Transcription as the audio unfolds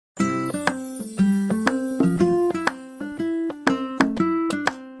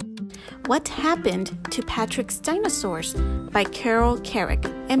What Happened to Patrick's Dinosaurs by Carol Carrick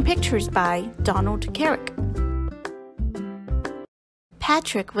and pictures by Donald Carrick.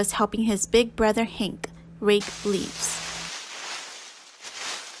 Patrick was helping his big brother Hank rake leaves.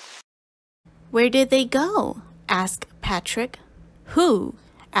 "Where did they go?" asked Patrick. "Who?"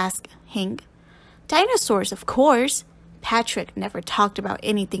 asked Hank. "Dinosaurs, of course." Patrick never talked about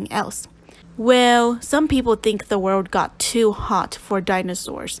anything else. "Well, some people think the world got too hot for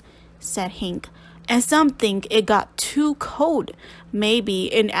dinosaurs," said Hank, "and some think it got too cold.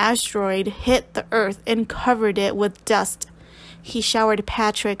 Maybe an asteroid hit the Earth and covered it with dust." He showered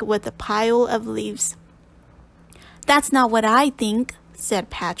Patrick with a pile of leaves. "That's not what I think,"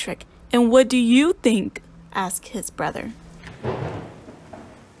 said Patrick. "And what do you think?" asked his brother.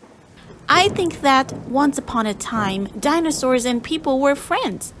 "I think that once upon a time, dinosaurs and people were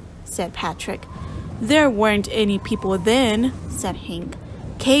friends," said Patrick. "There weren't any people then," said Hank.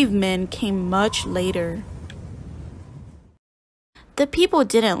 "Cavemen came much later." "The people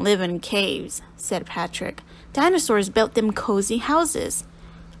didn't live in caves," said Patrick. "Dinosaurs built them cozy houses."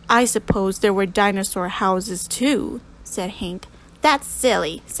 "I suppose there were dinosaur houses too," said Hank. "That's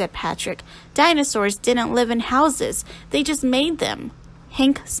silly," said Patrick. "Dinosaurs didn't live in houses. They just made them."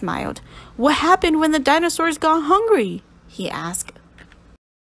 Hank smiled. "What happened when the dinosaurs got hungry?" he asked.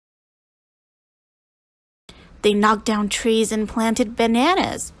 "They knocked down trees and planted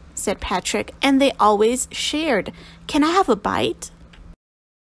bananas," said Patrick, "and they always shared. Can I have a bite?"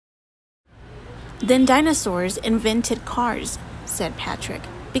 "Then dinosaurs invented cars," said Patrick,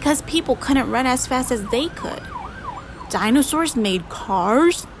 "because people couldn't run as fast as they could." "Dinosaurs made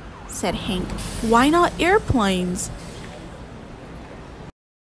cars?" said Hank. "Why not airplanes?"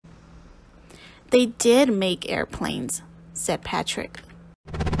 "They did make airplanes," said Patrick.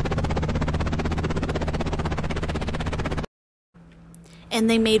 "And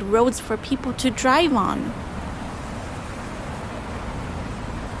they made roads for people to drive on."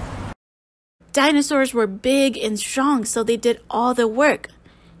 "Dinosaurs were big and strong, so they did all the work."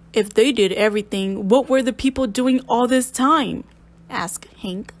 "If they did everything, what were the people doing all this time?" asked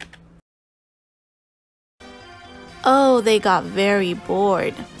Hank. "Oh, they got very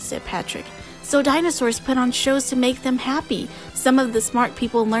bored," said Patrick. "So dinosaurs put on shows to make them happy. Some of the smart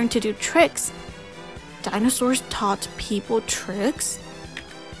people learned to do tricks." "Dinosaurs taught people tricks?"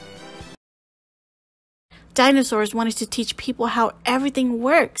 "Dinosaurs wanted to teach people how everything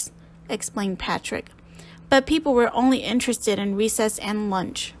works," explained Patrick. "But people were only interested in recess and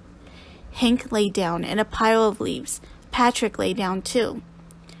lunch." Hank lay down in a pile of leaves. Patrick lay down too.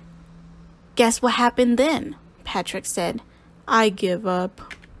 "Guess what happened then?" Patrick said. "I give up."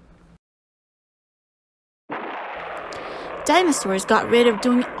 "Dinosaurs got rid of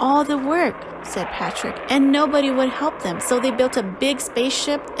doing all the work," said Patrick, "and nobody would help them, so they built a big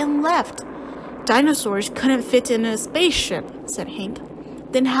spaceship and left." "Dinosaurs couldn't fit in a spaceship," said Hank.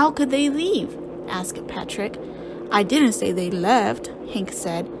 "Then how could they leave?" asked Patrick. "I didn't say they left," Hank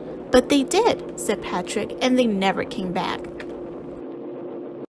said. "But they did," said Patrick, "and they never came back."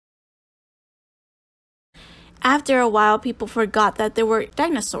 After a while, people forgot that there were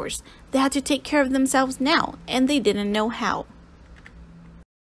dinosaurs. They had to take care of themselves now, and they didn't know how.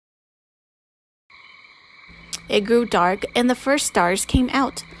 It grew dark, and the first stars came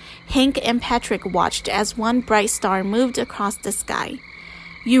out. Hank and Patrick watched as one bright star moved across the sky.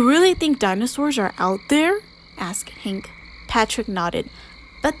 "You really think dinosaurs are out there?" asked Hank. Patrick nodded.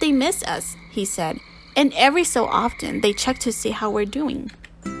 "But they miss us," he said, "and every so often they check to see how we're doing."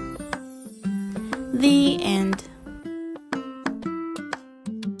 The end.